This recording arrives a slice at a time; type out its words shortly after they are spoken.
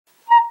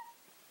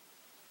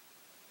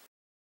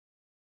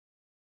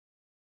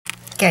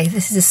Okay,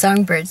 this is a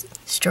Songbirds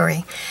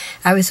story.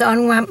 I was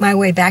on my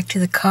way back to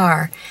the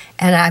car,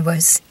 and I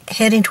was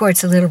heading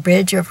towards a little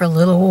bridge over a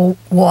little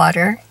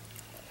water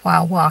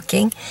while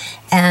walking,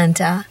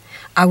 and I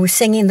was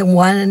singing the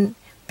One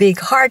Big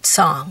Heart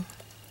song.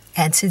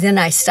 And so then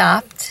I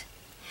stopped,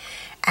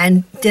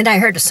 and then I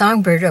heard a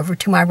songbird over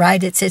to my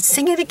right. It said,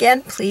 "Sing it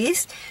again,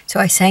 please."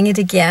 So I sang it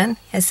again,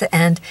 as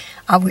I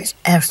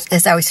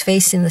was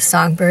facing the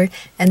songbird.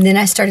 And then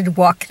I started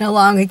walking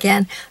along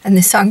again, and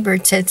the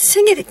songbird said,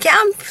 "Sing it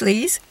again,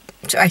 please."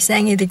 So I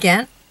sang it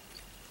again.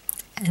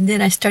 And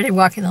then I started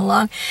walking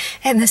along,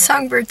 and the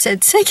songbird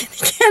said, "Sing it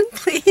again,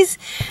 please."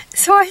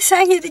 So I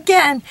sang it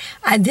again,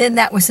 and then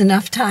that was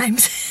enough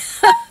times.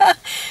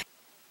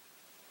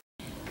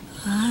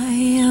 I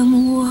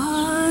am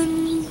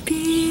one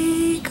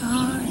big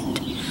heart,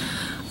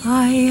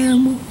 I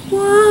am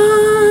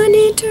one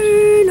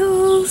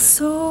eternal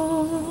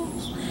soul,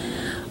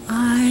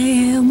 I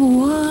am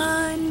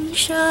one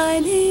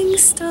shining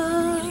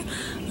star,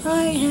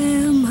 I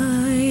am,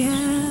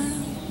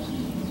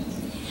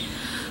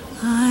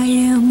 I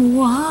am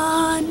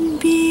one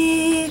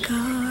big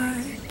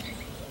heart,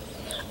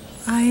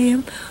 I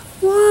am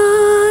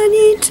one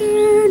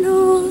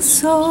eternal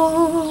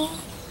soul,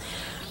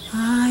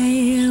 I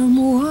am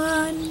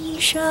one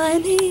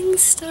shining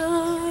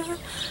star,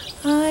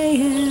 I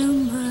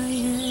am,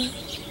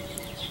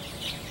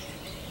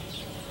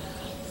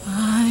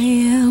 I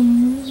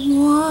am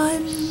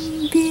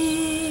one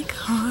big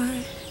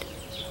heart,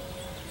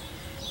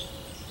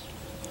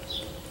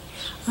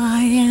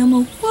 I am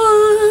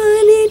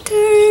one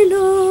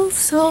eternal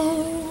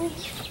soul,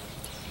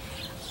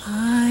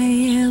 I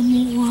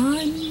am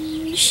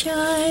one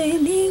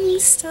shining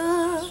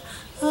star,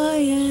 I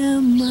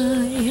am,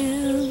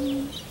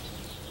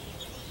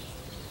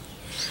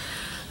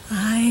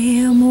 I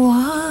am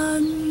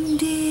one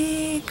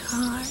big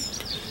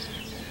heart,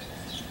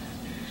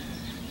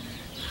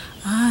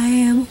 I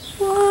am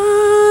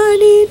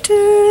one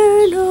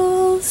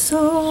eternal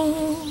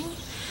soul,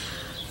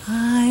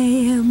 I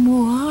am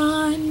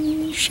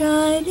one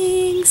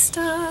shining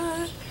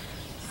star,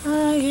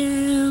 I am,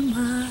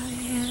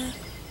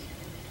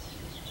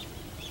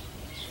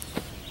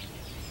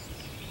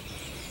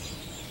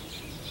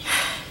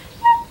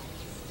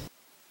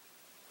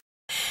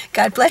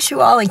 God bless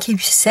you all and keep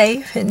you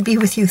safe and be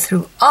with you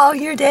through all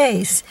your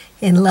days.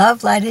 In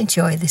love, light, and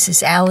joy, this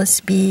is Alice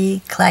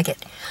B.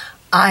 Clagett.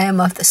 I am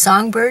of the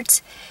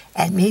Songbirds,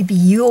 and maybe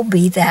you'll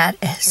be that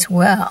as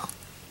well.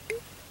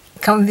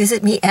 Come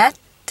visit me at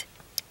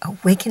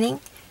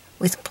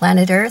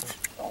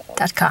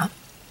awakeningwithplanetearth.com.